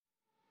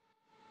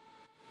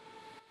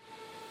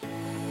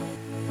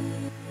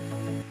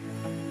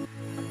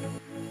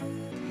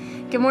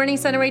Good morning,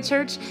 Centerway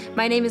Church.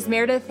 My name is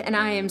Meredith, and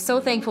I am so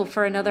thankful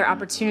for another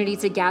opportunity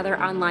to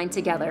gather online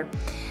together.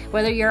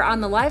 Whether you're on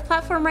the live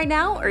platform right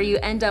now or you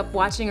end up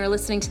watching or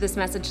listening to this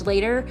message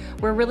later,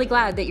 we're really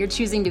glad that you're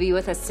choosing to be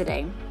with us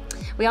today.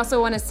 We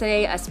also want to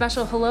say a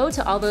special hello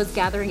to all those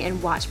gathering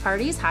in watch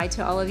parties. Hi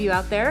to all of you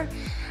out there.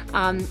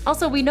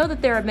 Also, we know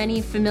that there are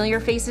many familiar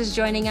faces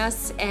joining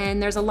us,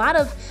 and there's a lot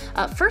of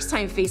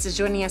first-time faces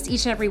joining us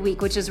each and every week,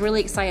 which is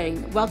really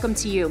exciting. Welcome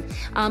to you.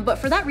 But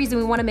for that reason,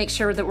 we want to make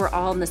sure that we're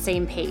all on the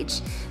same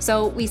page.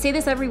 So we say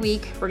this every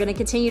week. We're going to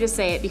continue to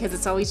say it because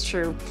it's always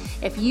true.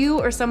 If you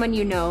or someone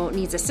you know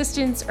needs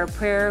assistance or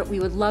prayer, we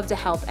would love to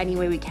help any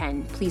way we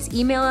can. Please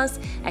email us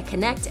at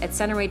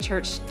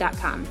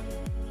connect@centerwaychurch.com.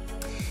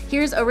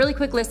 Here's a really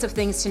quick list of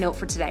things to note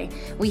for today.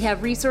 We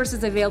have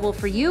resources available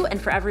for you and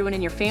for everyone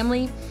in your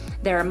family.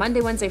 There are Monday,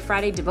 Wednesday,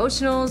 Friday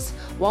devotionals,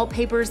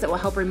 wallpapers that will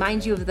help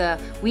remind you of the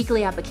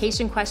weekly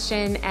application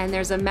question, and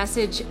there's a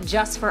message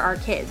just for our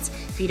kids.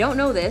 If you don't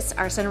know this,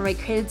 our Centerway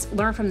kids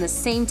learn from the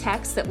same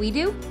text that we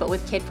do, but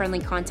with kid-friendly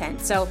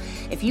content. So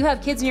if you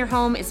have kids in your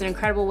home, it's an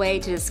incredible way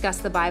to discuss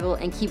the Bible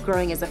and keep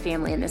growing as a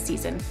family in this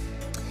season.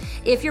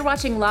 If you're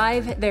watching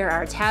live, there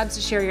are tabs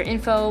to share your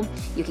info.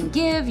 You can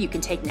give, you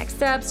can take next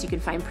steps, you can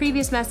find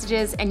previous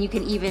messages, and you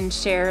can even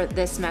share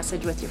this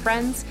message with your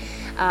friends.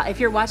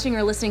 If you're watching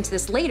or listening to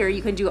this later,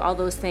 you can do all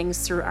those things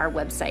through our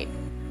website.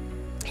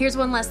 Here's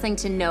one last thing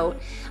to note.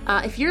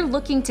 If you're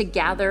looking to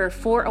gather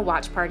for a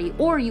watch party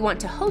or you want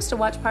to host a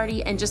watch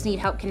party and just need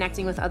help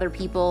connecting with other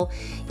people,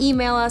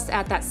 email us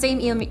at that same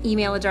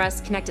email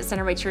address,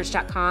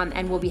 connect@centerwaychurch.com,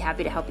 and we'll be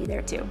happy to help you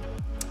there too.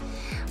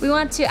 We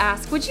want to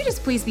ask, would you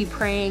just please be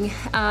praying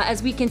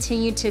as we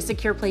continue to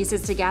secure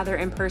places to gather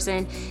in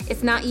person?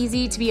 It's not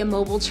easy to be a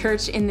mobile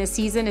church in this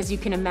season, as you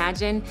can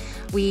imagine.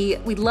 We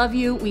love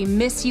you, we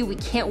miss you, we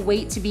can't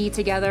wait to be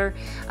together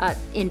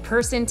in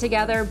person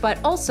together, but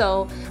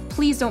also,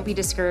 please don't be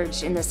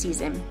discouraged in this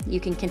season. You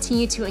can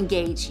continue to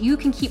engage. You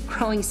can keep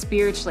growing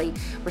spiritually.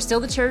 We're still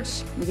the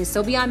church, we can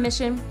still be on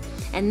mission,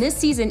 and this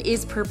season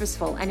is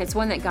purposeful, and it's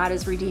one that God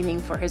is redeeming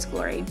for His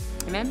glory.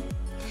 Amen?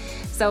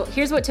 So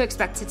here's what to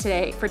expect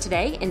for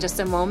today. In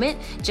just a moment,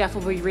 Jeff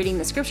will be reading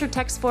the scripture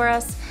text for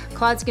us.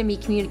 Claude's going to be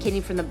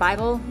communicating from the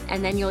Bible,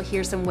 and then you'll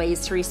hear some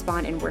ways to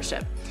respond in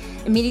worship.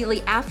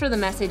 Immediately after the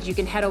message, you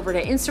can head over to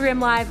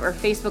Instagram Live or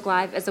Facebook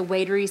Live as a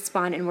way to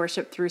respond in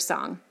worship through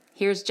song.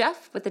 Here's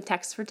Jeff with the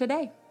text for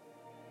today.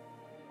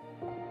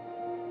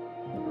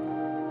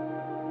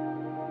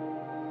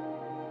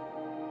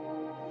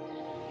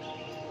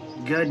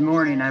 Good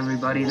morning,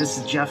 everybody. This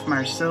is Jeff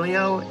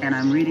Marcilio, and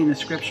I'm reading the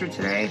scripture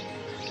today.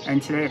 And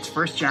today it's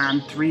 1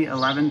 John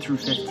 3:11 through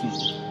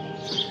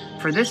 15.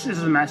 For this is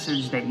the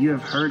message that you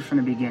have heard from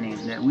the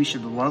beginning, that we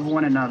should love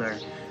one another.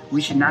 We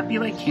should not be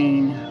like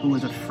Cain, who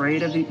was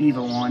afraid of the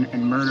evil one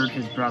and murdered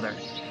his brother.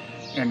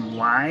 And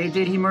why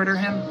did he murder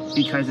him?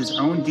 Because his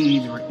own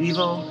deeds were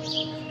evil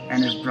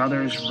and his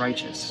brother's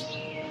righteous.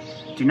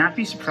 Do not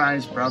be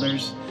surprised,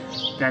 brothers,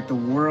 that the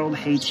world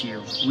hates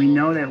you. We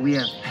know that we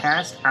have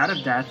passed out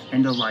of death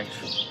into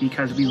life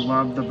because we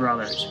love the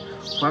brothers.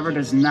 Whoever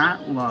does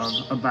not love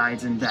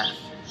abides in death.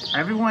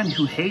 Everyone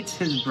who hates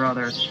his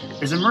brother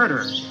is a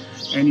murderer,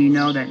 and you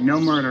know that no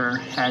murderer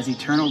has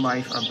eternal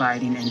life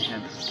abiding in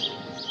him.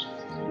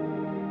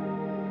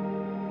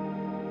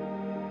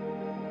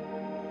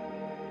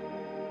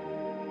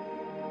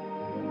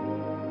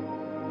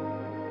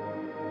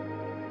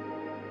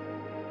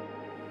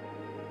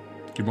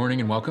 Good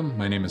morning and welcome.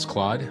 My name is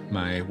Claude.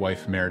 My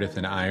wife Meredith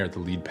and I are the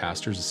lead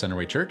pastors of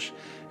Centerway Church,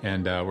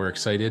 and we're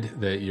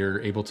excited that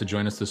you're able to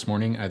join us this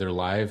morning, either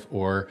live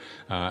or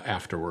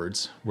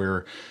afterwards.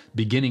 We're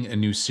beginning a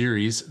new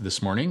series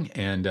this morning,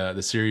 and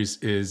the series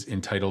is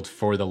entitled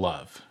For the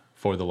Love.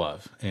 For the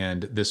Love.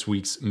 And this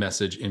week's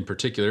message in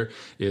particular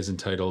is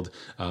entitled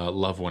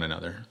Love One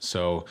Another.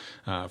 So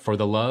for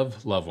the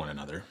love one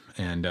another.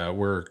 And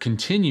we're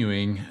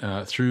continuing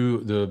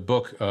through the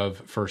book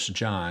of 1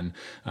 John,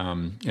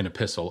 an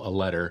epistle, a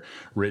letter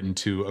written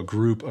to a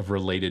group of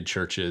related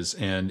churches.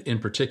 And in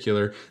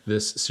particular,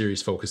 this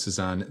series focuses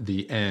on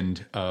the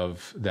end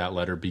of that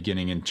letter,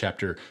 beginning in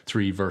chapter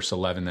 3, verse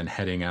 11, then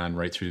heading on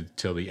right through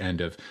till the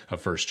end of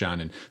 1 John.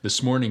 And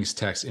this morning's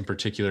text in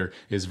particular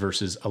is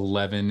verses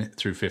 11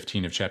 through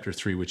 15 of chapter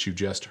 3, which you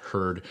just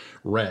heard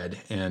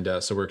read. And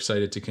so we're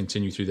excited to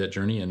continue through that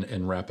journey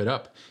and wrap it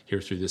up here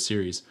through this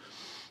series.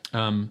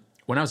 When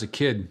I was a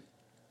kid,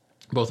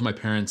 both of my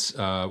parents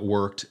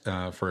worked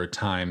for a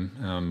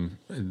time.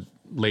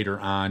 Later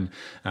on,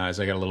 as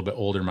I got a little bit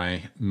older,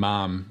 my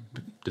mom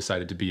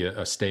decided to be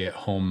a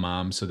stay-at-home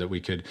mom so that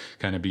we could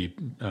kind of be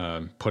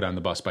put on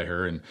the bus by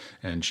her,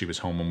 and she was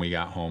home when we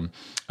got home.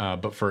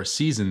 But for a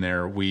season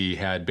there, we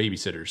had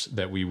babysitters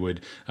that we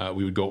would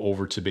go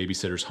over to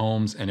babysitters'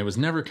 homes, and it was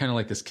never kind of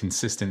like this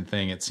consistent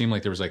thing. It seemed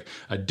like there was like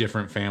a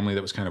different family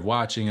that was kind of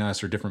watching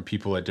us, or different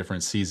people at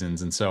different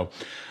seasons. And so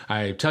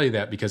I tell you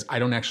that because I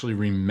don't actually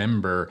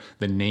remember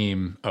the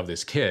name of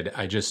this kid.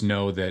 I just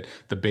know that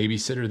the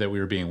babysitter that we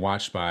were being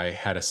watched by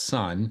had a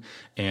son,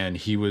 and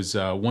he was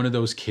one of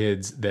those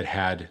kids that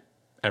had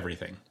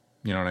everything.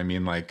 You know what I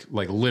mean? Like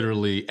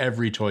literally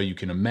every toy you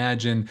can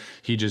imagine,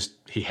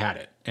 he had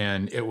it.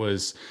 And it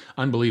was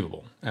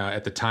unbelievable.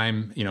 At the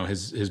time,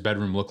 his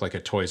bedroom looked like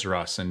a Toys R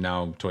Us, and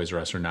now Toys R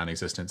Us are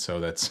non-existent, so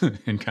that's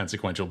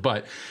inconsequential.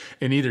 But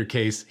in either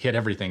case, he had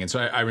everything. And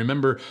so I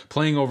remember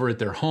playing over at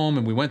their home,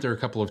 and we went there a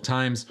couple of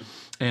times.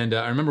 And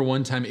I remember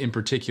one time in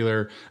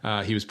particular,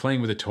 he was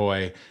playing with a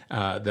toy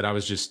that I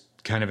was just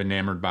kind of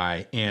enamored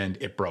by, and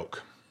it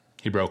broke.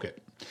 He broke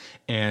it.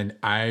 And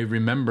I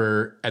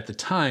remember at the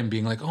time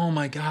being like, oh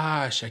my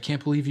gosh, I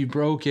can't believe you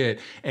broke it.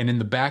 And in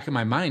the back of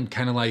my mind,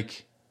 kind of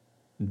like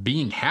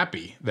being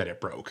happy that it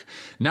broke,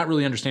 not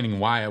really understanding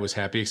why I was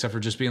happy, except for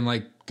just being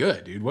like,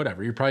 good, dude,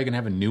 whatever. You're probably going to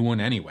have a new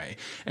one anyway.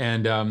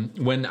 And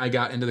when I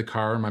got into the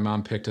car and my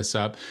mom picked us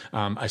up,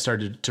 I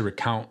started to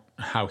recount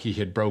how he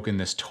had broken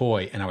this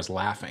toy, and I was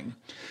laughing.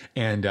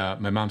 And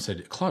my mom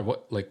said, Claude,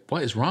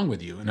 what is wrong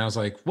with you? And I was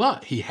like,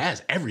 what? He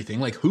has everything.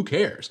 Like, who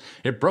cares?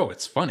 It broke.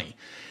 It's funny.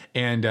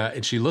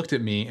 And she looked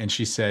at me and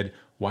she said,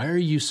 why are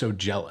you so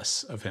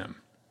jealous of him?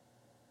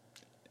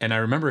 And I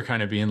remember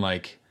kind of being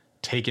like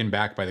taken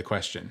back by the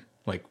question.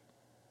 Like,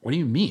 what do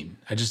you mean?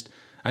 I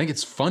think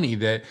it's funny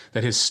that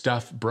his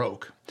stuff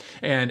broke.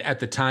 And at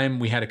the time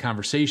we had a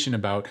conversation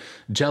about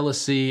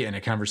jealousy and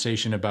a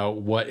conversation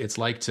about what it's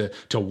like to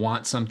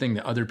want something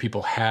that other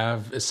people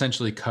have,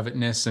 essentially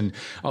covetousness, and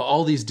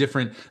all these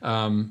different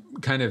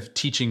kind of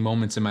teaching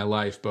moments in my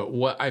life. But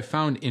what I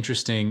found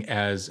interesting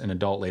as an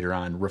adult later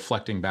on,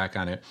 reflecting back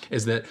on it,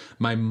 is that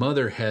my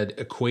mother had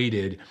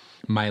equated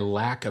my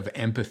lack of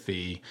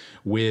empathy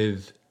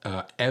with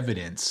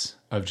evidence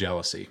of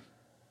jealousy.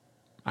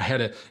 I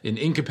had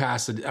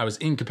I was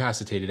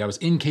incapacitated. I was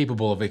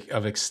incapable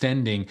of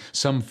extending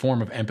some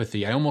form of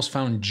empathy. I almost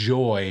found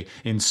joy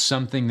in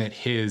something that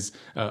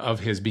of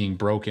his being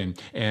broken.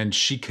 And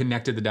she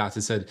connected the dots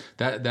and said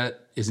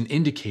that is an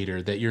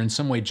indicator that you're in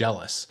some way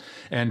jealous.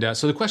 And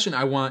so the question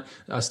I want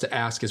us to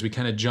ask as we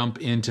kind of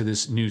jump into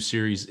this new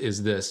series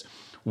is this: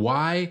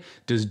 why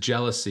does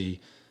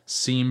jealousy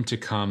seem to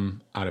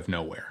come out of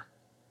nowhere?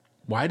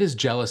 Why does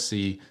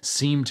jealousy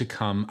seem to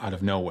come out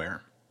of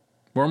nowhere?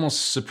 We're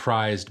almost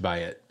surprised by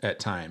it at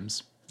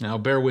times. Now,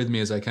 bear with me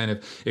as I kind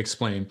of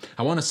explain.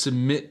 I want to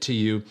submit to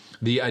you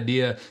the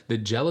idea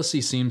that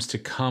jealousy seems to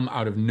come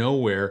out of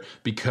nowhere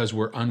because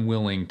we're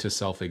unwilling to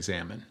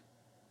self-examine.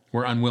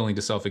 We're unwilling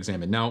to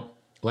self-examine. Now,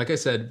 like I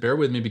said, bear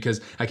with me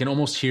because I can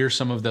almost hear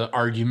some of the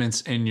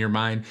arguments in your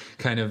mind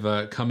kind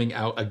of coming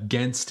out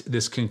against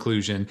this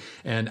conclusion.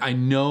 And I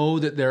know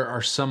that there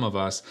are some of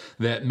us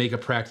that make a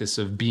practice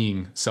of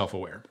being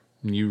self-aware.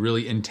 You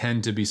really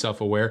intend to be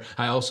self-aware.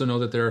 I also know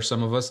that there are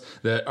some of us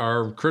that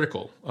are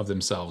critical of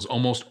themselves,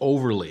 almost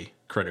overly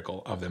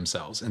critical of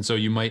themselves. And so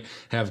you might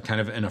have kind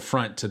of an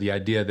affront to the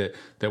idea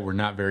that we're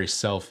not very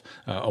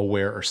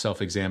self-aware or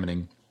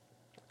self-examining.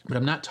 But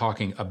I'm not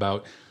talking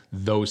about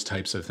those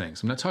types of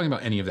things. I'm not talking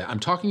about any of that. I'm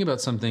talking about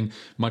something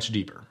much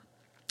deeper.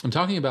 I'm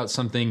talking about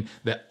something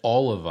that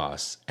all of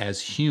us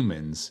as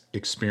humans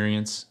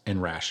experience and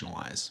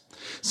rationalize.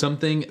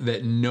 Something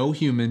that no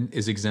human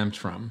is exempt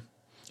from.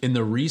 In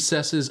the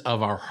recesses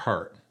of our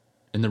heart,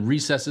 in the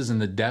recesses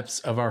and the depths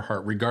of our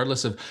heart,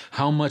 regardless of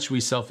how much we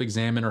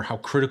self-examine or how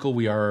critical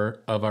we are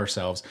of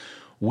ourselves,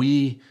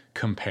 we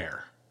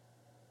compare.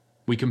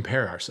 We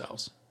compare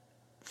ourselves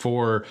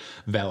for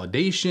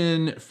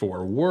validation,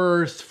 for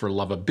worth, for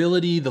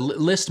lovability. The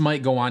list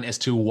might go on as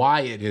to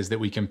why it is that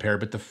we compare,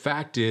 but the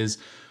fact is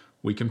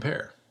we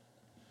compare.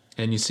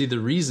 And you see the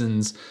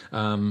reasons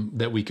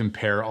that we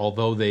compare,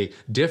 although they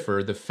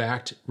differ, the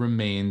fact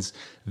remains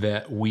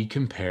that we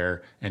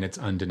compare and it's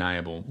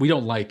undeniable. We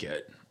don't like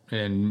it.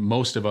 And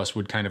most of us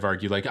would kind of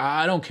argue like,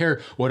 I don't care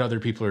what other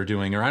people are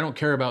doing, or I don't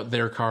care about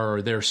their car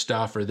or their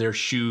stuff or their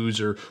shoes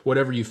or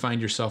whatever you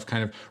find yourself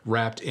kind of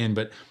wrapped in.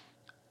 But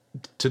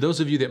to those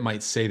of you that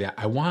might say that,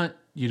 I want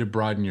you to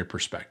broaden your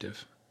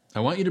perspective. I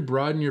want you to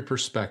broaden your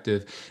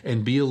perspective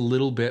and be a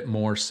little bit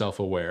more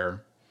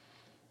self-aware.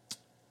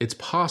 It's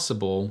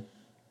possible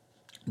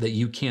that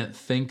you can't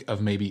think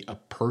of maybe a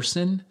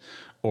person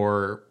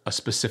or a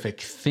specific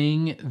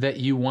thing that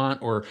you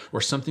want or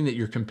something that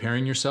you're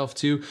comparing yourself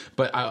to.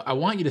 But I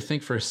want you to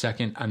think for a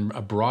second on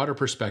a broader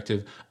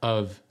perspective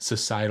of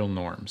societal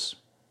norms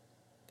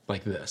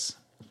like this.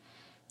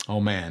 Oh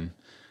man,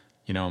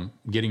 I'm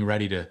getting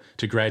ready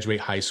to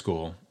graduate high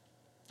school.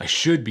 I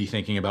should be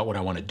thinking about what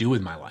I want to do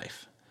with my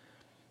life.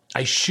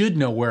 I should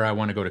know where I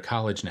want to go to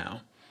college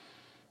now.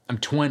 I'm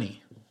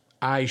 20.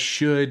 I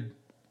should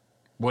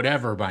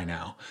whatever by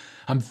now.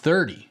 I'm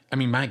 30. I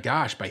mean, my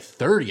gosh, by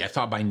 30, I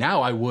thought by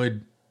now I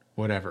would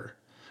whatever.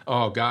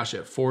 Oh gosh,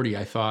 at 40,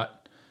 I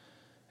thought.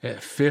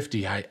 At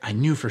 50, I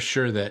knew for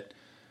sure that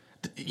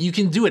you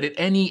can do it at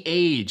any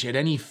age, at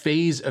any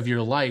phase of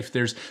your life.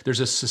 There's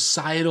a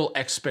societal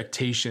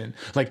expectation.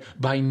 Like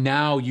by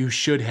now you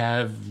should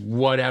have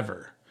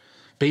whatever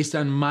based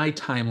on my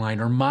timeline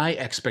or my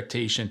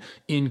expectation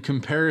in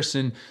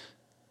comparison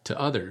to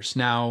others.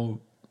 Now,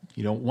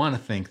 you don't want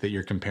to think that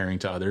you're comparing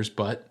to others,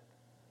 but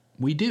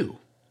we do.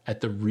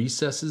 At the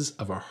recesses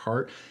of our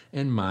heart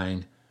and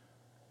mind,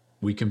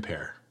 we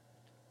compare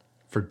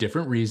for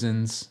different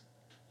reasons,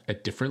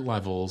 at different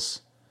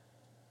levels,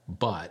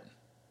 but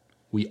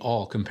we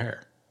all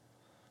compare.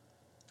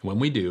 When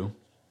we do,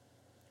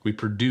 we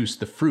produce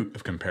the fruit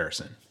of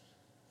comparison,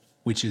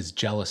 which is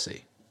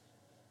jealousy.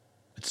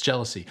 It's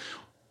jealousy.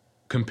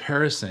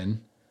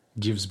 Comparison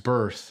gives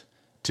birth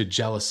to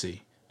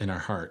jealousy in our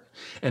heart.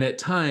 And at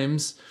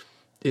times,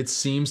 it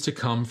seems to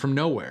come from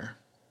nowhere.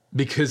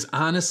 Because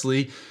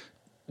honestly,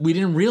 we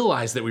didn't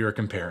realize that we were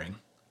comparing.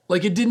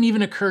 Like, it didn't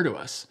even occur to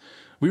us.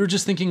 We were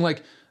just thinking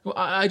like, well,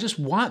 I just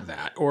want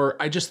that. Or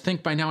I just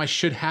think by now I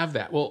should have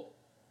that. Well,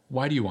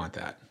 why do you want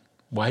that?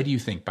 Why do you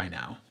think by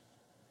now?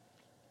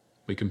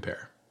 We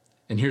compare.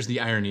 And here's the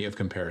irony of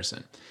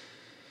comparison.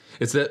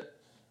 It's that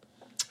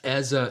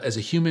as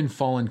a human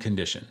fallen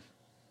condition,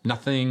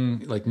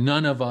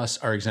 none of us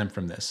are exempt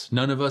from this.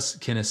 None of us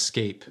can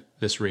escape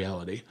this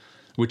reality,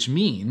 which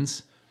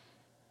means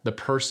the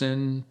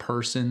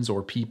persons,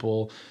 or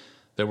people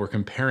that we're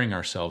comparing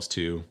ourselves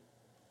to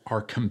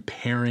are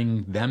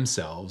comparing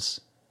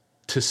themselves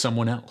to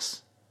someone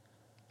else.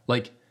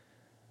 Like,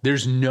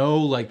 there's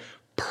no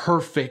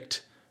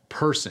perfect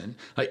person.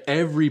 Like,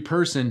 every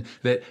person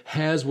that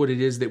has what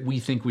it is that we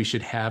think we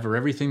should have, or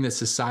everything that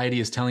society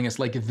is telling us,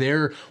 like,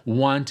 they're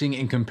wanting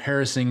and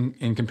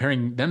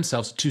comparing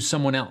themselves to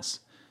someone else,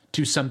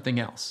 to something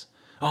else.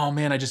 Oh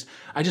man, I just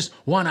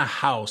want a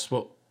house.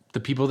 Well, the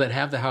people that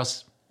have the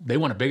house, they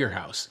want a bigger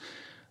house.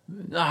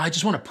 Oh, I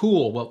just want a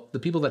pool. Well, the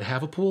people that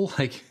have a pool,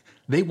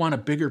 they want a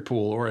bigger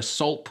pool, or a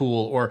salt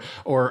pool,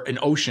 or an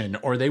ocean,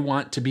 or they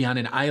want to be on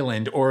an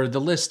island, or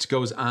the list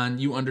goes on.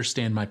 You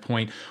understand my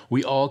point.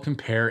 We all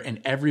compare, and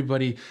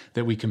everybody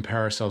that we compare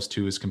ourselves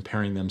to is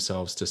comparing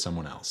themselves to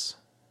someone else.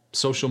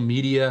 Social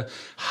media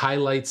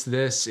highlights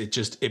this.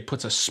 It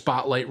puts a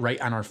spotlight right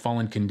on our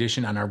fallen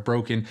condition, on our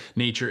broken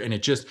nature, and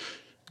it just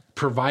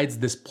provides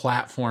this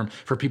platform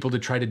for people to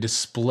try to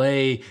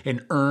display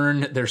and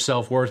earn their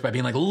self-worth by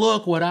being like,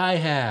 look what I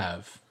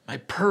have, my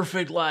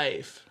perfect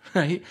life,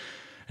 right?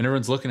 And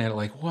everyone's looking at it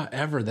like,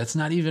 whatever, that's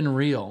not even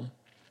real.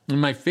 And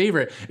my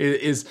favorite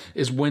is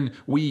when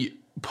we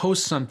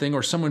post something,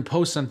 or someone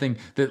posts something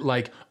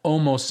that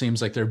almost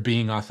seems like they're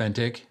being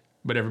authentic,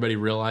 but everybody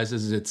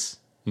realizes it's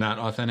not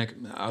authentic.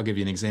 I'll give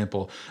you an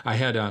example. I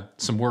had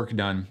some work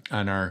done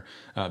on our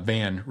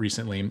van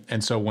recently.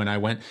 And so when I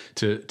went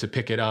to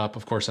pick it up,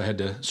 of course, I had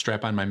to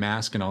strap on my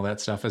mask and all that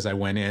stuff as I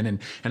went in.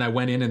 And I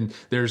went in, and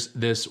there's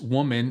this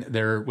woman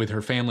there with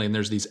her family, and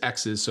there's these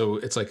X's. So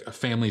it's like a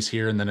family's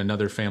here, and then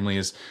another family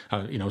is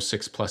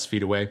 6+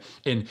 feet away.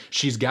 And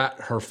she's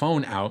got her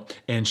phone out,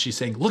 and she's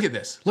saying, look at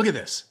this, look at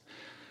this.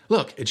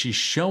 Look, and she's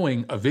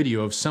showing a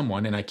video of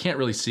someone, and I can't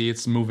really see,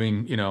 it's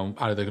moving,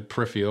 out of the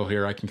peripheral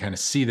here. I can kind of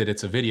see that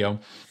it's a video.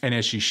 And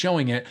as she's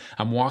showing it,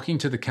 I'm walking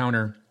to the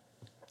counter,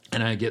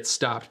 and I get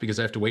stopped because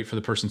I have to wait for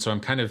the person. So I'm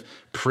kind of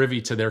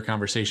privy to their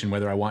conversation,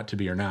 whether I want to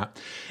be or not.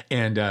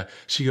 And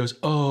she goes,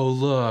 oh,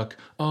 look,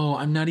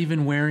 I'm not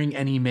even wearing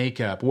any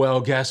makeup. Well,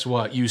 guess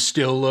what? You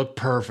still look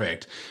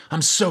perfect.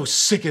 I'm so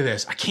sick of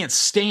this. I can't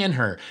stand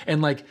her.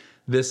 And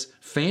this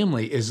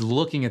family is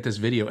looking at this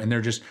video, and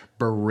they're just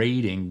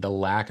berating the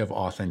lack of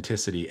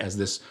authenticity as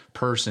this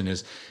person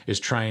is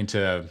trying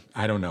to,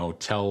 I don't know,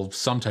 tell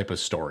some type of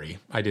story.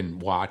 I didn't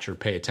watch or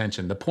pay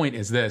attention. The point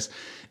is this: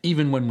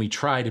 even when we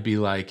try to be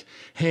like,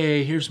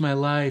 hey, here's my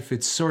life,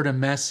 it's sort of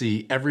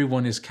messy,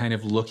 everyone is kind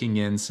of looking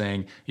in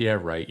saying, yeah,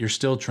 right, you're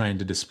still trying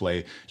to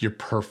display your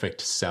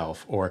perfect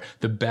self or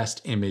the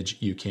best image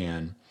you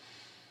can.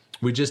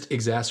 We just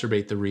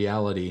exacerbate the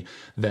reality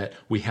that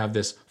we have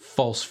this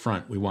false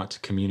front we want to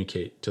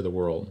communicate to the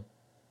world.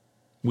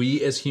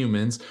 We as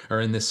humans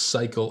are in this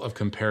cycle of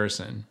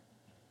comparison.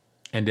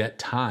 And at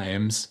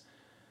times,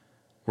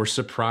 we're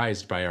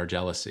surprised by our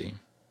jealousy,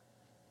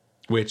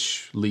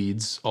 which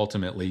leads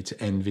ultimately to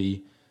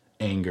envy,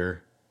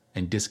 anger,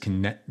 and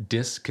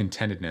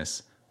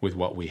discontentedness with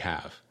what we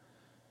have.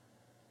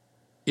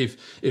 If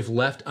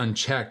left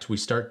unchecked, we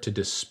start to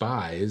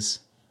despise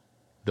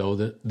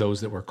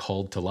those that we're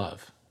called to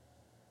love.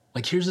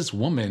 Here's this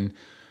woman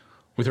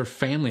with her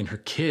family and her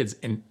kids,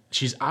 and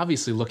she's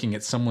obviously looking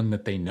at someone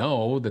that they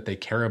know, that they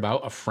care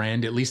about, a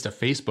friend, at least a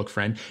Facebook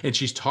friend, and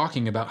she's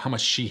talking about how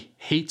much she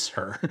hates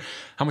her,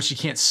 how much she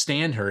can't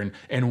stand her,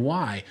 and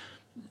why?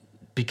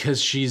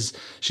 Because she's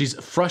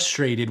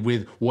frustrated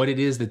with what it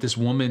is that this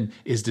woman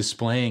is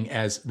displaying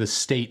as the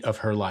state of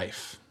her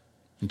life.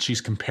 And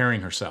she's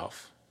comparing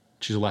herself.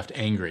 She's left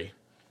angry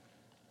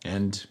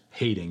and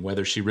hating,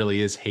 whether she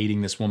really is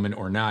hating this woman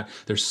or not.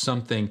 There's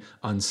something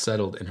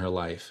unsettled in her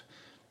life.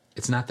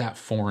 It's not that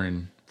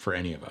foreign for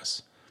any of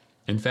us.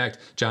 In fact,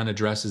 John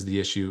addresses the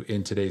issue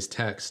in today's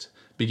text,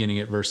 beginning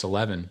at verse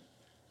 11.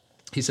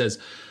 He says,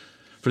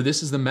 "For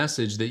this is the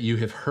message that you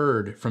have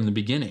heard from the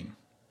beginning,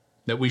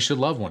 that we should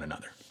love one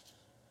another."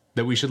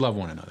 That we should love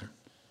one another.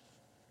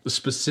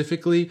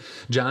 Specifically,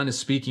 John is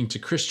speaking to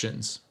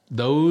Christians.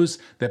 Those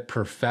that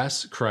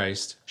profess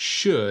Christ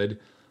should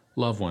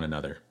love one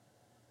another.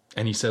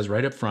 And he says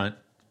right up front,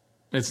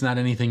 it's not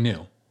anything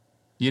new.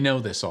 You know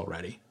this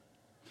already.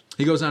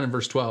 He goes on in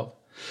verse 12.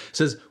 It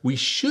says, we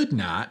should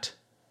not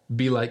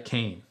be like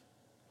Cain,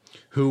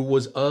 who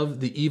was of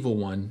the evil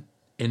one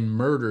and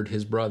murdered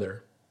his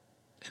brother.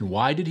 And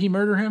why did he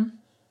murder him?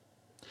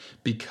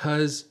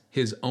 Because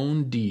his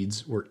own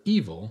deeds were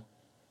evil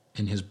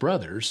and his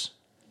brother's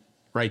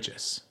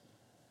righteous.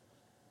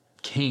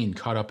 Cain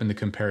caught up in the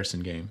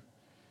comparison game.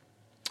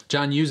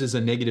 John uses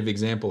a negative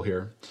example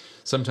here.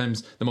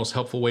 Sometimes the most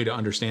helpful way to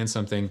understand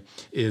something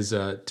is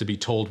to be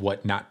told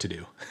what not to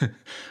do.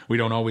 We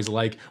don't always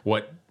like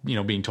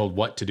being told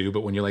what to do,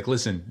 but when you're like,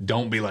 listen,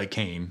 don't be like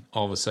Cain,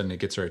 all of a sudden it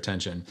gets our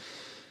attention.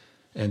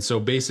 And so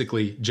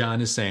basically,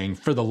 John is saying,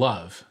 for the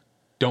love,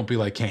 don't be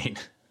like Cain.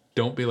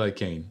 Don't be like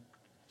Cain.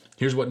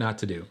 Here's what not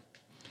to do.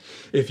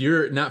 If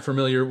you're not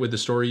familiar with the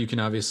story, you can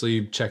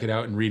obviously check it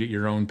out and read at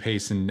your own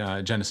pace in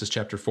Genesis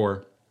chapter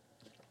 4.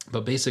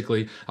 But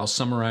basically, I'll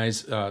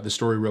summarize the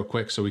story real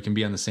quick so we can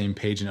be on the same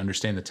page and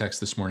understand the text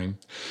this morning.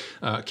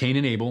 Cain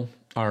and Abel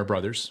are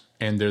brothers,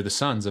 and they're the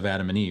sons of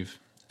Adam and Eve.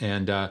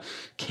 And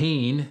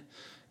Cain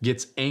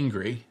gets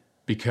angry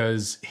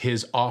because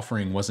his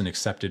offering wasn't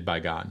accepted by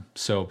God.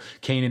 So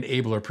Cain and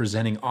Abel are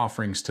presenting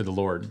offerings to the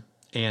Lord,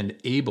 and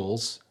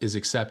Abel's is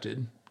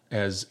accepted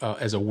as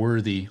a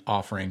worthy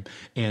offering,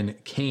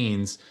 and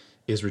Cain's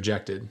is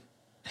rejected.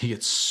 He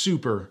gets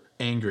super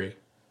angry.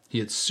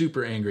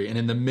 And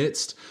in the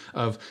midst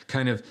of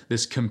kind of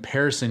this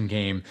comparison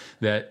game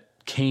that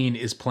Cain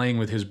is playing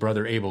with his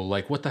brother Abel,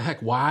 like, what the heck?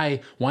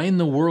 Why in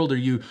the world are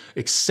you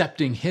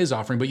accepting his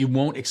offering, but you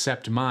won't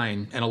accept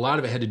mine? And a lot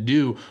of it had to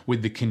do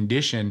with the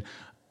condition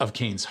of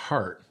Cain's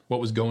heart,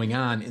 what was going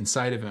on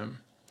inside of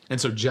him.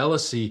 And so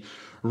jealousy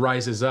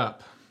rises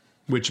up,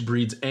 which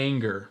breeds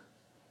anger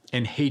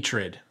and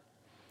hatred.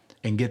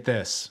 And get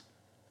this,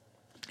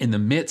 in the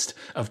midst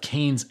of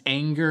Cain's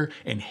anger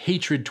and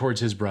hatred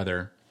towards his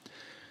brother,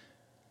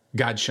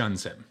 God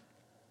shuns him.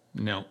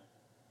 No,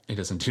 he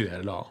doesn't do that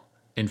at all.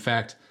 In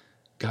fact,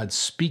 God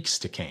speaks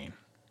to Cain.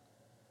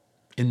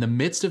 In the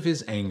midst of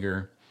his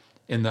anger,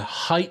 in the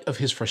height of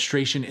his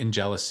frustration and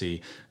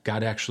jealousy,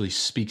 God actually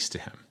speaks to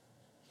him.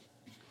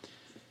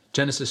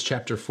 Genesis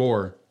chapter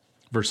 4,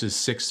 verses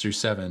 6 through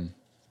 7,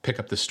 pick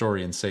up the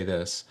story and say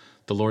this.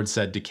 The Lord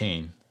said to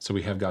Cain, so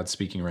we have God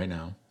speaking right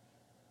now,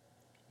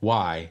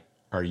 "Why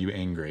are you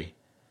angry?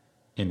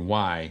 And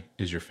why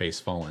is your face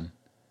fallen?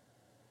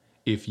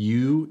 If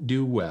you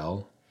do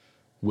well,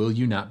 will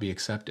you not be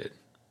accepted?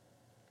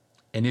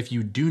 And if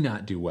you do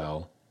not do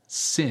well,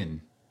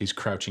 sin is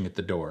crouching at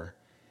the door.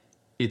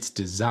 Its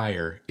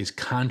desire is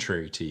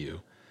contrary to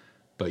you,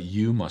 but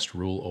you must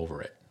rule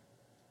over it."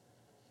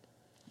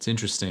 It's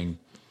interesting.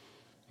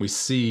 We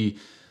see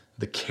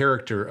the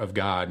character of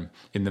God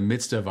in the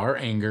midst of our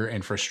anger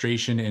and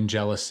frustration and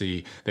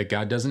jealousy, that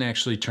God doesn't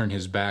actually turn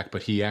his back,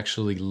 but he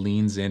actually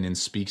leans in and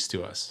speaks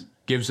to us,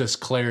 gives us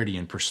clarity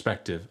and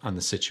perspective on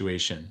the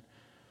situation.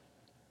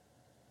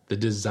 The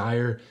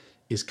desire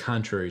is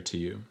contrary to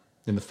you.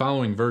 In the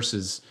following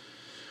verses,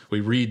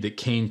 we read that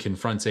Cain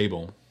confronts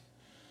Abel,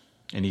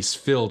 and he's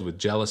filled with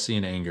jealousy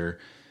and anger,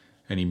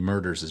 and he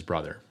murders his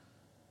brother.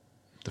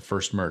 The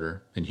first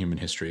murder in human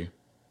history,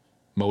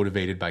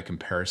 motivated by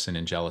comparison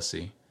and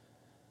jealousy,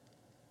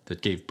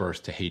 that gave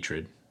birth to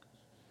hatred.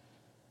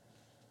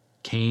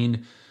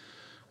 Cain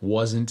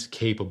wasn't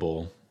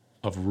capable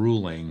of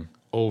ruling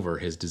over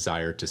his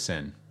desire to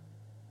sin.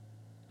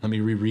 Let me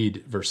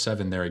reread verse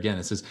 7 there again.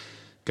 It says,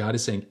 God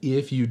is saying,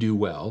 if you do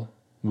well,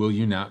 will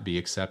you not be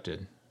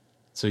accepted?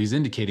 So he's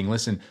indicating,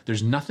 listen,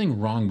 there's nothing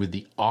wrong with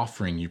the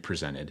offering you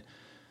presented.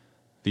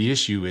 The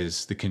issue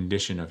is the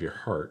condition of your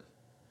heart.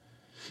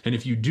 And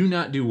if you do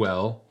not do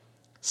well,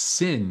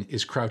 sin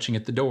is crouching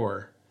at the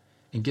door.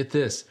 And get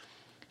this,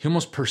 he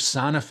almost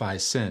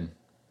personifies sin.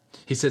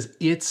 He says,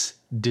 its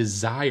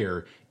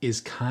desire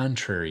is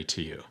contrary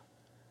to you.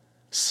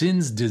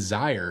 Sin's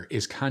desire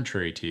is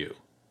contrary to you.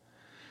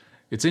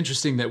 It's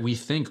interesting that we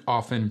think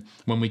often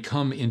when we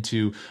come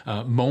into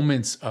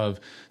moments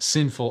of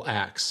sinful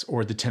acts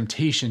or the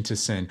temptation to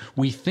sin,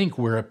 we think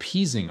we're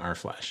appeasing our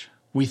flesh.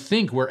 We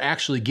think we're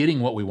actually getting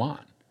what we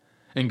want.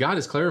 And God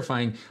is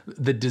clarifying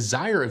the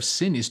desire of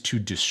sin is to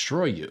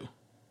destroy you.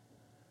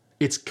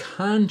 It's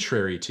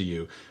contrary to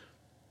you,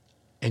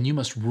 and you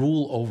must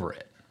rule over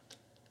it.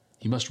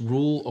 You must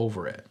rule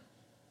over it.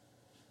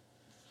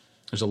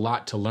 There's a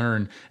lot to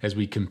learn as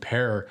we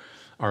compare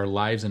our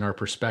lives and our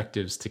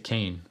perspectives to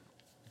Cain.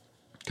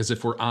 Because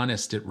if we're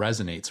honest, it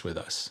resonates with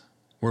us.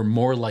 We're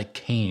more like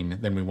Cain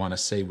than we want to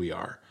say we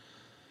are.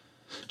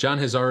 John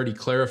has already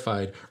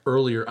clarified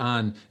earlier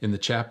on in the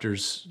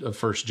chapters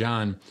of 1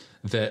 John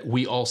that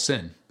we all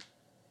sin.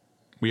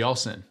 We all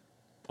sin.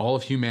 All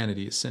of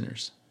humanity is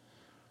sinners.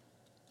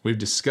 We've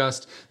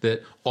discussed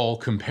that all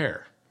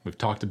compare. We've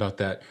talked about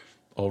that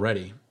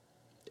already.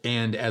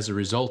 And as a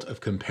result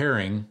of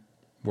comparing,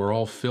 we're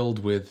all filled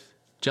with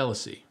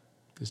jealousy.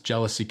 This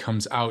jealousy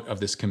comes out of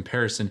this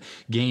comparison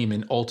game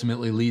and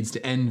ultimately leads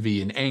to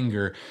envy and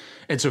anger.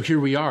 And so here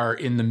we are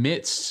in the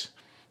midst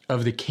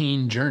of the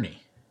Cain journey.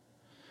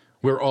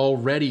 We're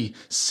already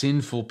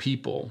sinful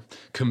people,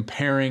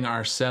 comparing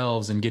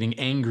ourselves and getting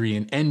angry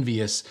and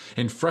envious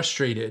and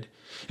frustrated.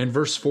 And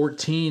verse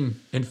 14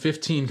 and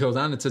 15 goes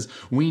on. It says,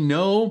 we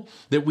know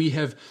that we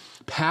have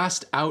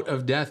passed out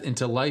of death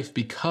into life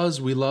because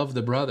we love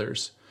the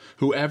brothers.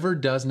 Whoever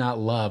does not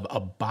love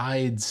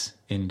abides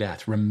in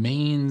death,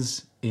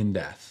 remains in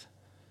death.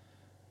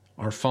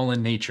 Our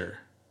fallen nature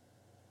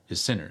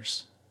is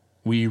sinners.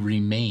 We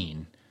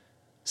remain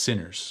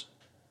sinners.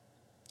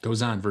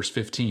 Goes on, verse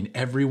 15,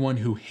 everyone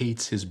who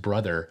hates his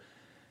brother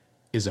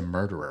is a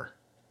murderer.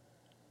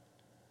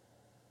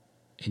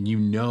 And you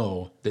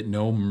know that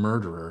no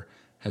murderer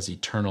has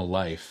eternal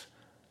life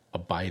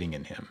abiding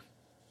in him.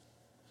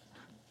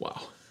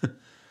 Wow.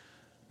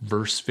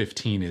 Verse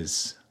 15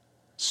 is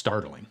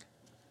startling.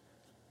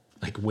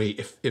 Like, wait,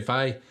 if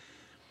I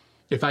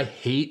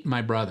hate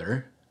my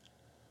brother,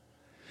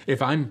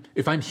 if I'm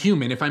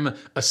human, if I'm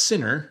a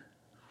sinner,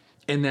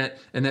 and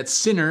that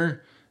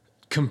sinner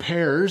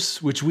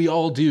compares, which we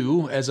all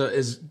do as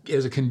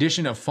a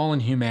condition of fallen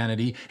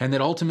humanity, and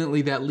that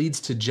ultimately that leads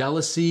to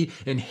jealousy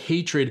and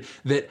hatred,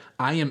 that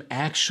I am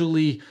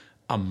actually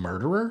a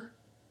murderer?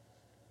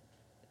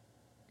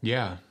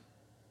 Yeah,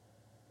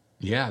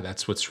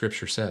 that's what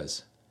Scripture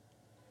says.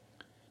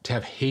 To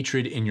have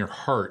hatred in your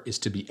heart is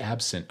to be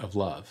absent of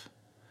love.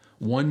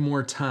 One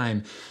more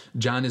time,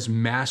 John is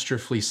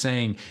masterfully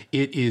saying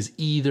it is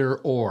either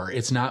or.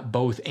 It's not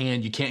both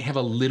and. You can't have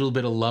a little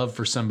bit of love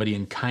for somebody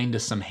and kind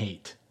of some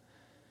hate.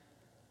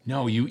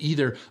 No, you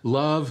either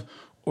love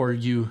or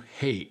you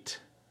hate.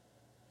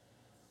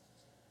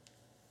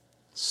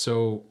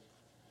 So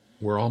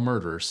we're all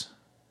murderers.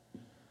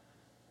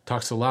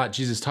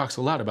 Jesus talks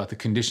a lot about the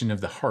condition of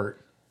the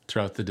heart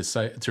throughout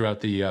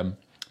the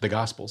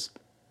Gospels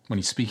when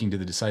he's speaking to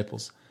the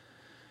disciples.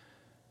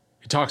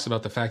 He talks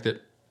about the fact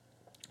that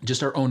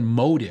just our own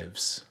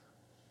motives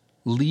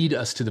lead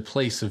us to the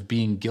place of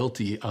being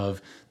guilty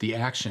of the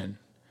action.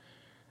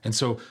 And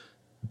so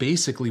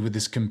basically with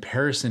this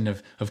comparison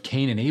of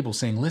Cain and Abel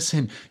saying,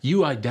 listen,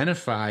 you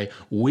identify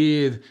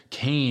with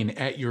Cain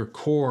at your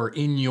core,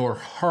 in your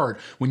heart.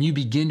 When you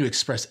begin to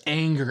express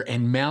anger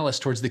and malice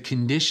towards the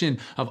condition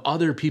of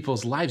other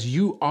people's lives,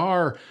 you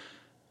are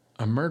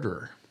a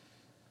murderer.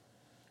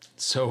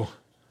 So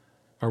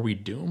are we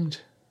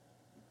doomed?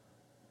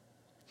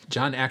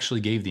 John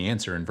actually gave the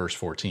answer in verse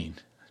 14.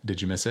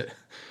 Did you miss it?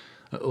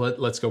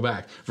 Let's go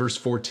back. Verse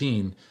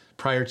 14,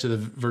 prior to the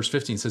verse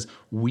 15, says,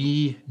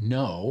 we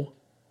know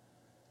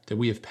that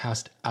we have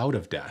passed out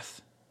of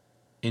death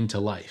into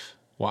life.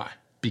 Why?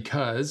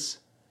 Because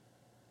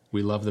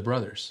we love the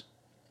brothers.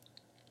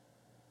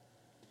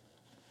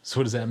 So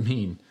what does that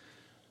mean?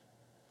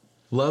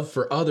 Love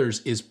for others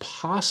is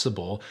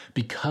possible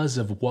because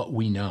of what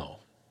we know.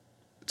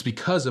 It's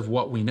because of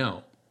what we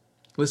know.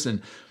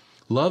 Listen,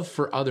 love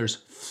for others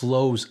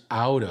flows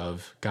out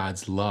of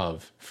God's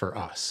love for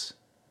us.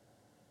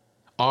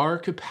 Our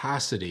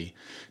capacity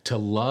to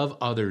love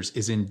others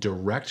is in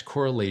direct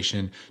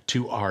correlation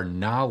to our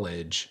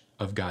knowledge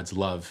of God's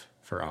love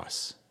for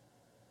us.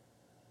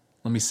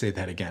 Let me say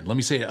that again. Let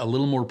me say it a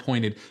little more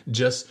pointed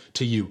just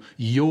to you.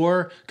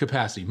 Your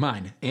capacity,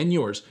 mine and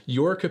yours,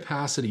 your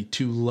capacity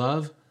to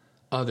love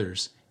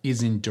others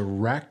is in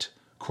direct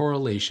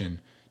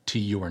correlation to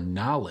your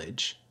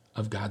knowledge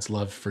of God's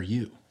love for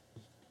you.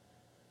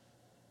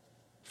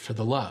 For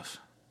the love.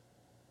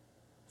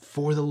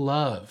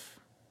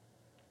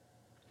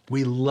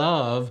 We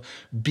love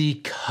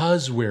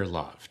because we're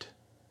loved.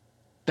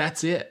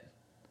 That's it.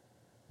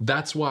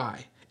 That's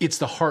why. It's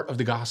the heart of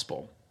the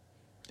gospel.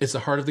 It's the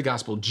heart of the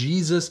gospel.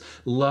 Jesus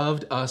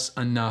loved us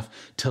enough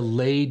to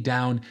lay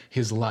down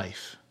his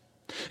life.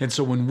 And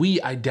so when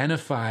we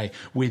identify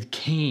with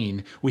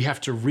Cain, we have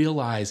to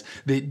realize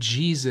that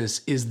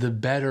Jesus is the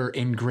better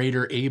and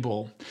greater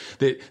Abel,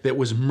 that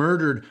was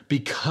murdered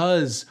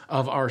because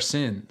of our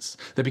sins,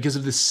 that because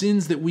of the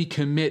sins that we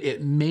commit,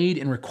 it made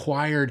and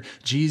required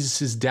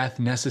Jesus' death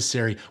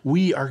necessary.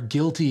 We are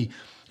guilty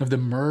of the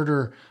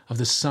murder of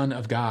the Son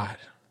of God.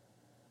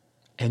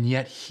 And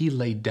yet he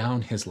laid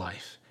down his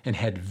life and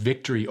had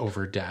victory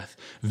over death,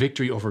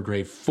 victory over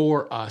grave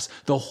for us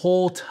the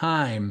whole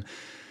time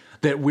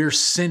that we're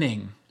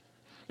sinning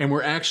and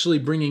we're actually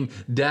bringing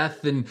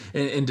death and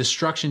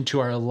destruction to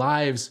our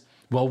lives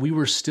while we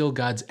were still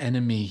God's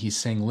enemy. He's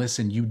saying,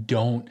 listen, you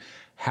don't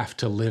have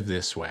to live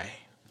this way.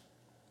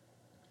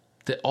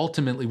 That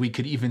ultimately we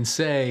could even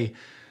say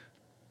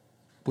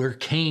we're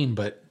Cain,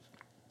 but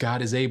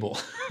God is Abel.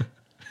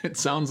 It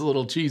sounds a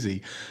little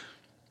cheesy,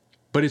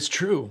 but it's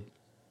true.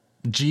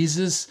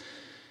 Jesus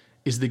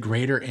is the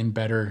greater and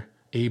better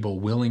Abel,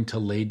 willing to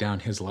lay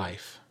down his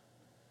life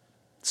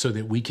so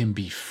that we can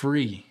be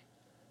free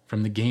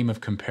from the game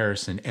of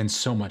comparison and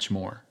so much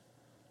more.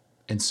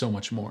 And so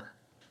much more.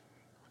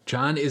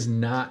 John is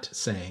not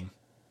saying,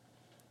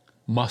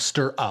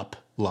 muster up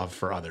love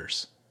for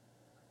others.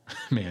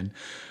 Man,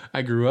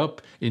 I grew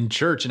up in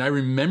church and I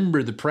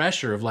remember the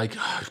pressure of like,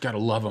 oh, I've got to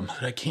love him.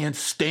 I can't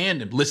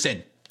stand him.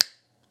 Listen,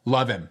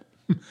 love him.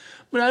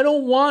 But I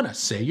don't want to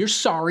say you're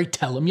sorry.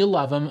 Tell him you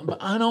love him. But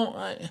I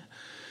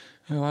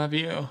love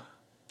you.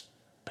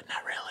 But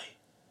not really.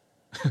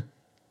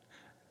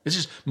 It's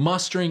just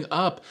mustering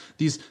up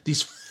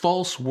these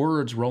false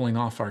words rolling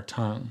off our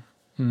tongue.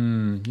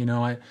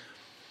 I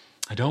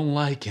I don't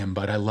like him,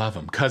 but I love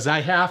him because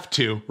I have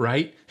to,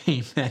 right?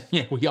 Amen.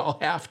 Yeah, we all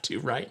have to,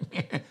 right?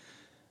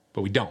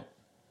 But we don't.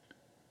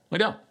 We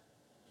don't.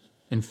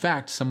 In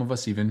fact, some of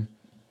us even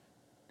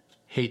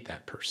hate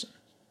that person.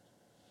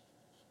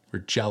 We're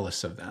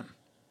jealous of them.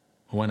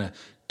 We want to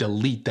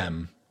delete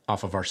them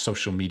off of our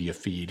social media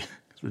feed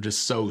because we're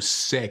just so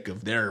sick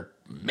of their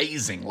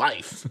amazing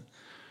life.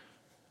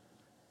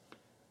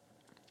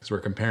 Because we're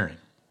comparing.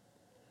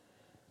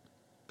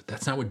 But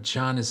that's not what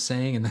John is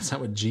saying, and that's not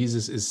what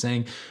Jesus is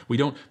saying. We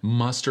don't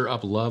muster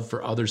up love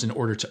for others in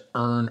order to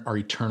earn our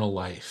eternal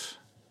life.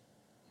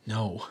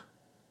 No,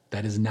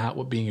 that is not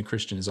what being a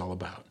Christian is all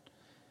about.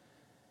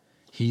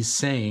 He's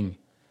saying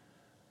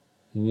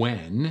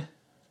when,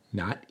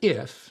 not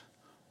if,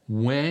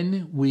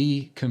 when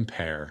we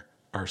compare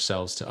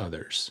ourselves to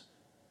others,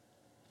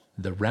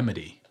 the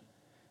remedy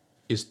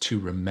is to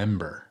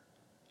remember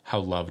how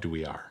loved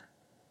we are.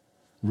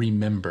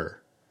 Remember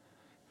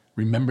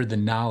the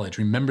knowledge,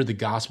 remember the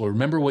gospel,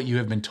 remember what you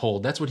have been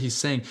told. That's what he's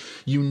saying.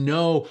 You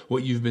know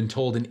what you've been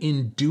told, and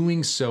in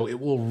doing so, it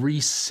will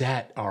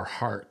reset our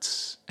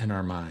hearts and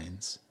our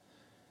minds.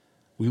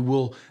 We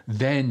will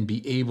then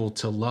be able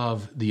to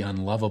love the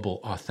unlovable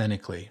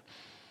authentically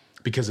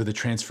because of the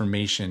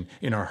transformation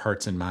in our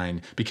hearts and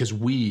mind, because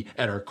we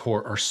at our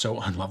core are so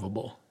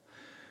unlovable.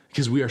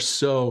 Because we are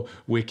so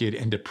wicked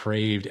and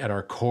depraved at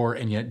our core,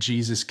 and yet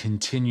Jesus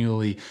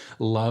continually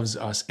loves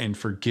us and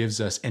forgives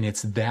us. And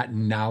it's that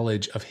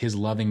knowledge of his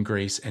loving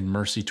grace and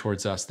mercy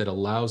towards us that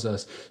allows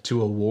us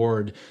to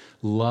award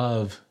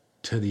love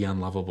to the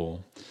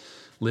unlovable.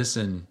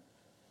 Listen,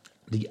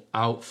 the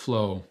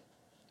outflow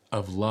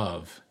of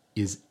love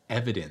is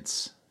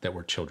evidence that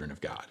we're children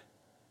of God.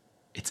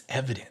 It's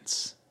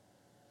evidence.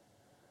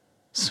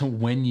 So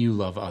when you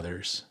love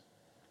others,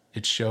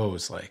 it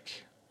shows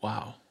like,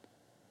 wow,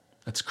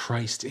 that's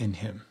Christ in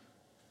him.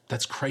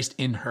 That's Christ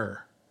in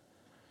her.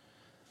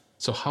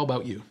 So how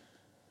about you?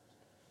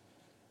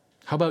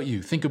 How about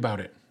you? Think about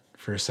it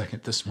for a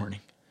second this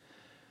morning.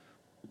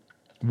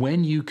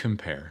 When you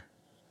compare,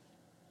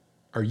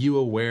 are you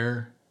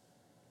aware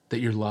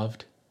that you're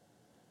loved?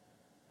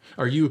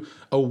 Are you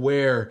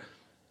aware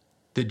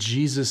that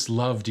Jesus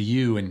loved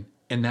you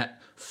and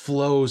that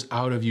flows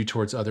out of you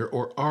towards others?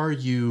 Or are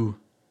you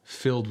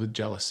filled with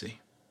jealousy?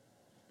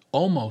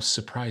 Almost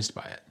surprised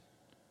by it?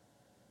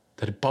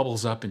 That it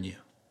bubbles up in you.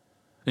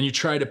 And you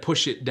try to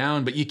push it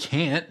down, but you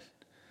can't.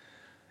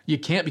 You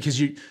can't because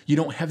you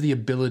don't have the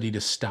ability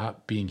to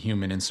stop being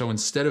human. And so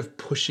instead of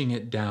pushing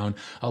it down,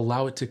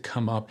 allow it to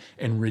come up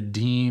and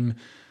redeem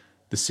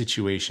the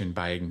situation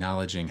by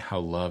acknowledging how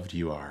loved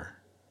you are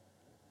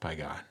by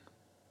God.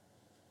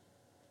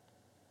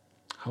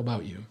 How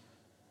about you?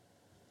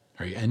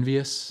 Are you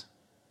envious?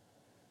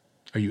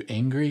 Are you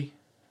angry?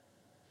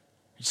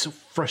 Are you so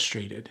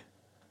frustrated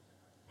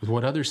with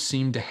what others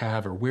seem to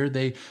have or where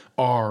they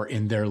are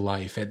in their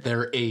life at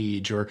their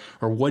age or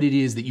what it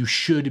is that you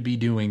should be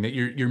doing, that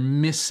you're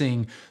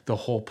missing the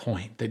whole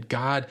point, that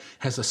God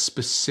has a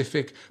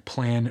specific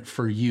plan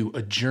for you,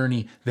 a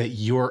journey that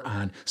you're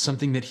on,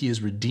 something that he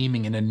is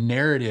redeeming, and a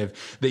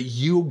narrative that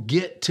you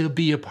get to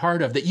be a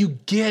part of,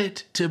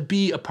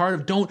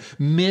 Don't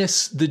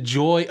miss the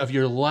joy of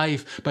your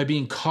life by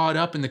being caught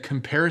up in the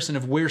comparison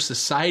of where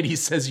society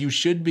says you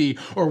should be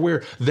or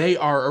where they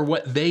are or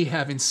what they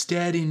have.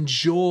 Instead,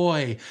 enjoy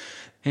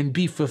and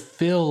be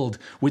fulfilled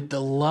with the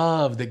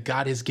love that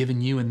God has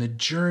given you and the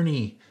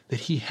journey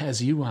that he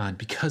has you on,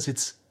 because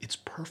it's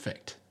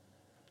perfect.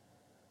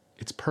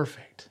 It's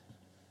perfect.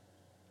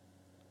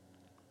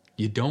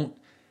 You don't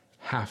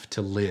have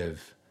to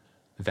live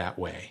that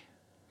way,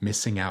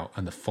 missing out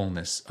on the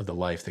fullness of the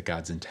life that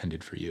God's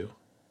intended for you.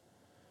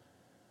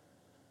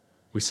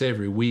 We say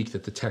every week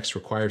that the text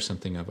requires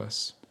something of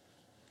us.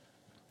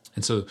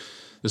 And so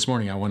this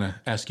morning, I want to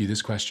ask you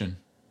this question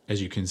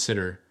as you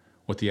consider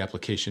what the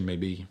application may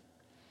be.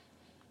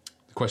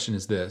 The question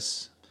is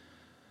this: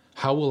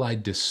 how will I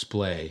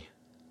display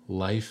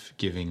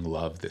life-giving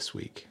love this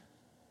week?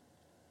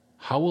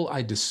 How will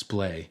I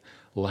display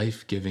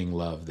life-giving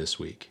love this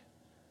week?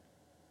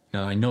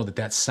 Now, I know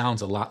that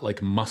sounds a lot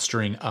like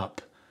mustering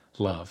up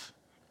love.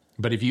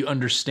 But if you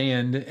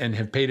understand and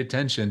have paid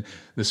attention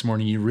this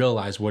morning, you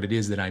realize what it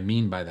is that I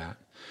mean by that.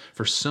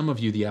 For some of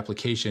you, the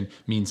application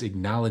means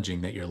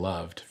acknowledging that you're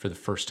loved for the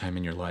first time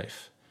in your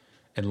life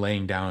and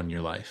laying down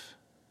your life,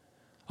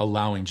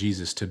 allowing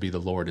Jesus to be the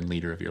Lord and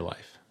leader of your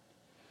life.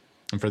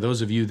 And for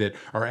those of you that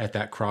are at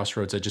that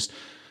crossroads,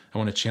 I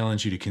want to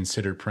challenge you to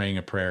consider praying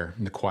a prayer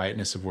in the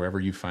quietness of wherever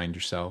you find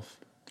yourself,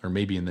 or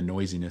maybe in the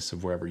noisiness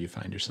of wherever you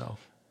find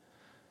yourself.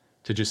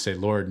 To just say,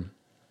 Lord,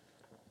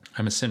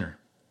 I'm a sinner.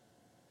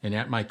 And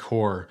at my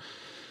core,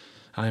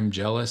 I'm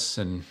jealous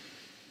and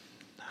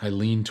I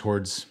lean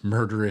towards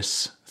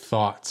murderous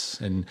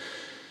thoughts and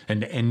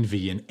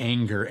envy and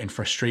anger and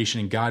frustration.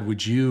 And God,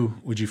 would you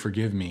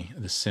forgive me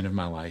the sin of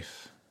my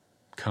life?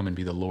 Come and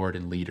be the Lord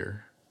and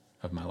leader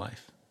of my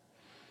life.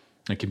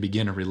 It can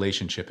begin a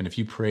relationship. And if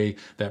you pray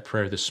that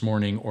prayer this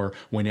morning or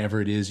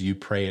whenever it is you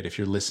pray it, if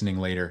you're listening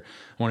later,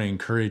 I want to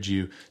encourage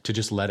you to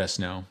just let us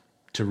know.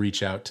 to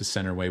reach out to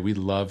Centerway. We'd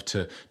love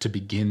to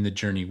begin the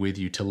journey with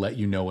you, to let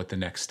you know what the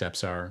next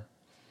steps are.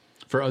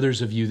 For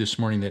others of you this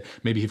morning that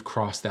maybe have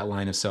crossed that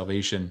line of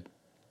salvation,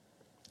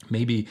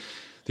 maybe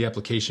the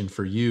application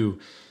for you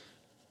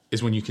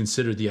is when you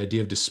consider the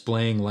idea of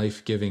displaying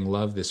life-giving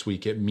love this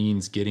week, it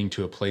means getting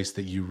to a place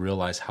that you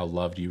realize how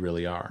loved you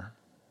really are.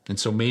 And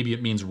so maybe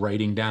it means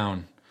writing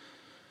down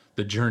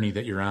the journey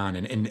that you're on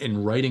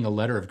and writing a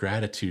letter of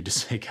gratitude to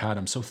say, God,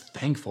 I'm so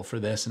thankful for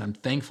this, and I'm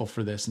thankful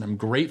for this, and I'm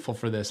grateful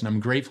for this, and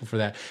I'm grateful for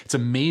that. It's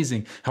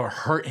amazing how our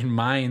heart and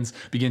minds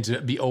begin to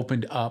be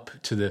opened up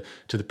to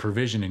the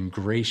provision and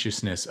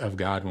graciousness of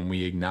God when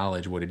we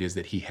acknowledge what it is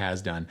that he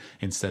has done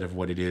instead of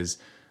what it is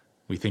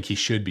we think he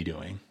should be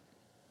doing.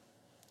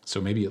 So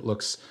maybe it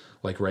looks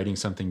like writing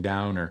something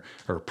down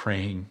or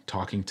praying,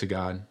 talking to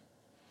God.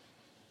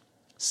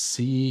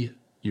 See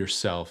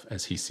yourself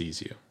as he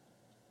sees you.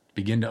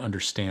 Begin to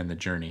understand the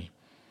journey,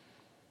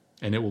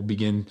 and it will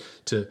begin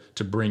to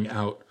bring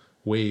out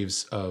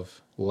waves of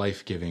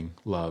life-giving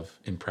love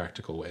in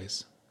practical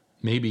ways.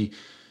 Maybe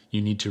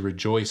you need to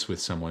rejoice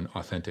with someone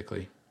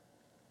authentically.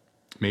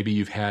 Maybe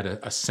you've had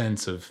a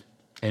sense of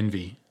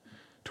envy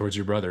towards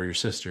your brother or your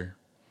sister,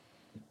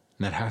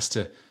 and that has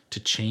to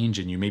change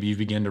in you. Maybe you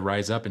begin to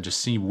rise up and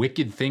just see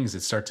wicked things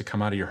that start to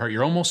come out of your heart.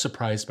 You're almost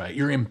surprised by it.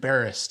 You're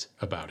embarrassed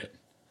about it.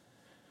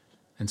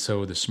 And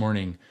so this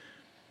morning,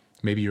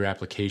 maybe your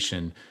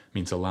application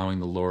means allowing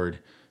the Lord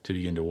to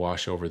begin to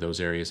wash over those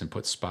areas and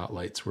put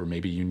spotlights where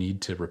maybe you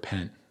need to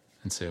repent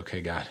and say,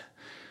 okay, God,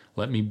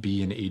 let me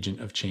be an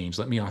agent of change.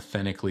 Let me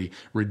authentically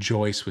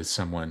rejoice with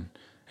someone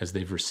as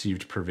they've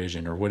received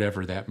provision or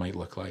whatever that might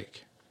look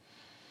like.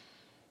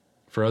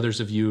 For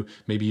others of you,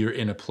 maybe you're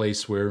in a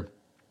place where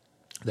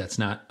that's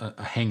not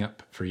a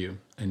hang-up for you.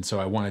 And so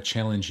I want to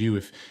challenge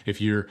you,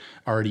 if you're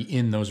already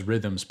in those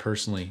rhythms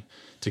personally,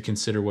 to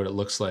consider what it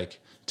looks like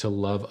to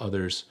love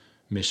others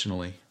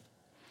missionally,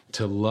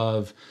 to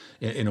love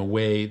in a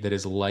way that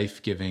is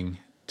life-giving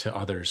to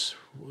others.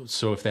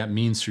 So if that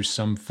means through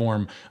some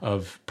form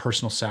of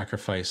personal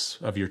sacrifice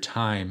of your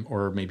time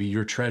or maybe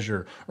your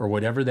treasure or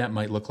whatever that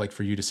might look like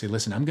for you, to say,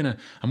 listen, I'm going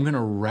to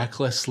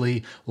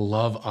recklessly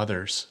love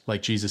others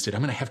like Jesus did.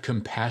 I'm going to have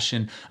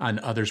compassion on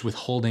others,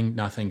 withholding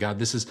nothing. God,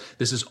 this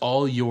is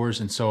all yours,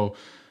 and so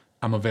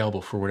I'm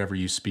available for whatever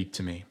you speak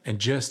to me. And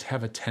just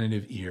have a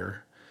tentative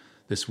ear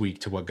this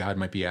week to what God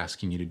might be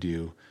asking you to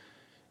do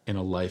in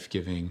a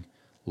life-giving,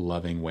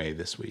 loving way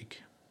this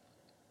week.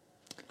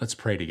 Let's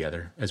pray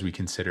together as we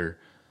consider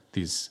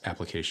these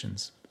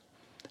applications.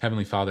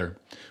 Heavenly Father,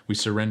 we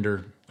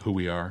surrender who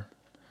we are.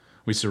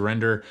 We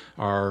surrender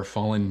our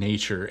fallen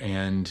nature,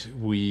 and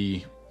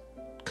we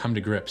come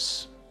to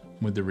grips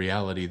with the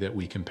reality that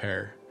we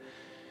compare.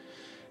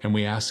 And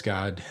we ask,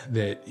 God,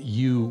 that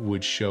you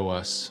would show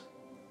us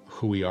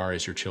who we are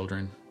as your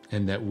children,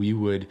 and that we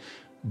would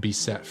be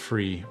set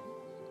free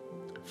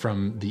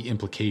from the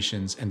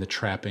implications and the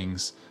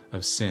trappings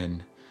of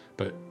sin.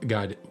 But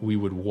God, we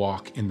would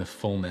walk in the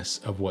fullness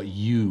of what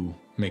you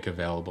make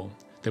available,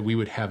 that we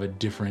would have a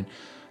different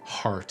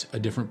heart, a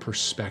different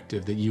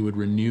perspective, that you would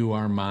renew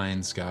our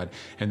minds, God,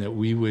 and that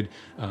we would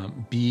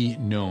be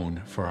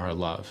known for our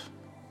love.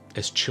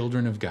 As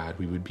children of God,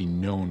 we would be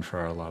known for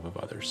our love of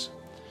others.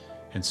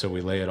 And so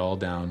we lay it all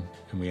down,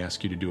 and we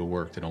ask you to do a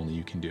work that only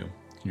you can do.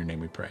 In your name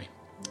we pray.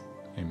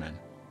 Amen.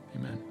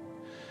 Amen.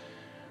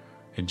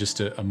 In just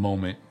a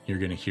moment, you're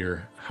going to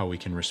hear how we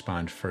can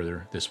respond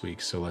further this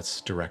week. So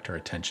let's direct our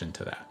attention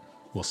to that.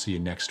 We'll see you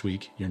next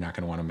week. You're not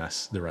going to want to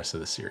miss the rest of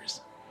the series.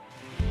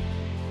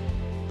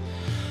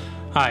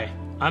 Hi,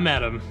 I'm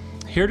Adam,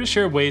 here to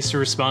share ways to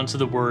respond to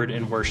the word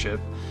in worship.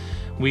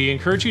 We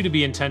encourage you to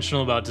be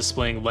intentional about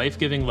displaying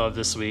life-giving love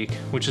this week,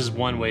 which is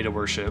one way to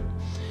worship.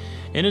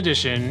 In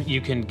addition,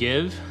 you can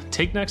give,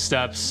 take next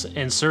steps,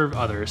 and serve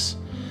others.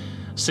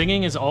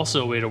 Singing is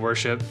also a way to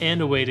worship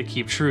and a way to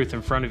keep truth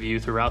in front of you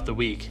throughout the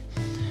week.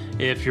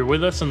 If you're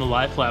with us on the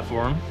live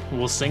platform,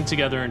 we'll sing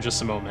together in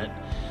just a moment.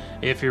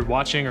 If you're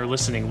watching or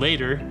listening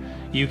later,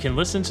 you can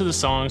listen to the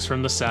songs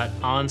from the set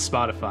on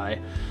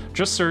Spotify.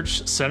 Just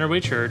search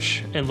Centerway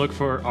Church and look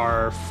for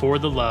our For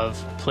the Love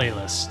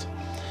playlist.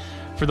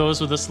 For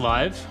those with us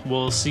live,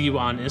 we'll see you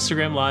on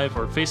Instagram Live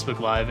or Facebook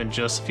Live in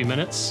just a few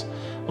minutes.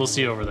 We'll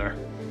see you over there.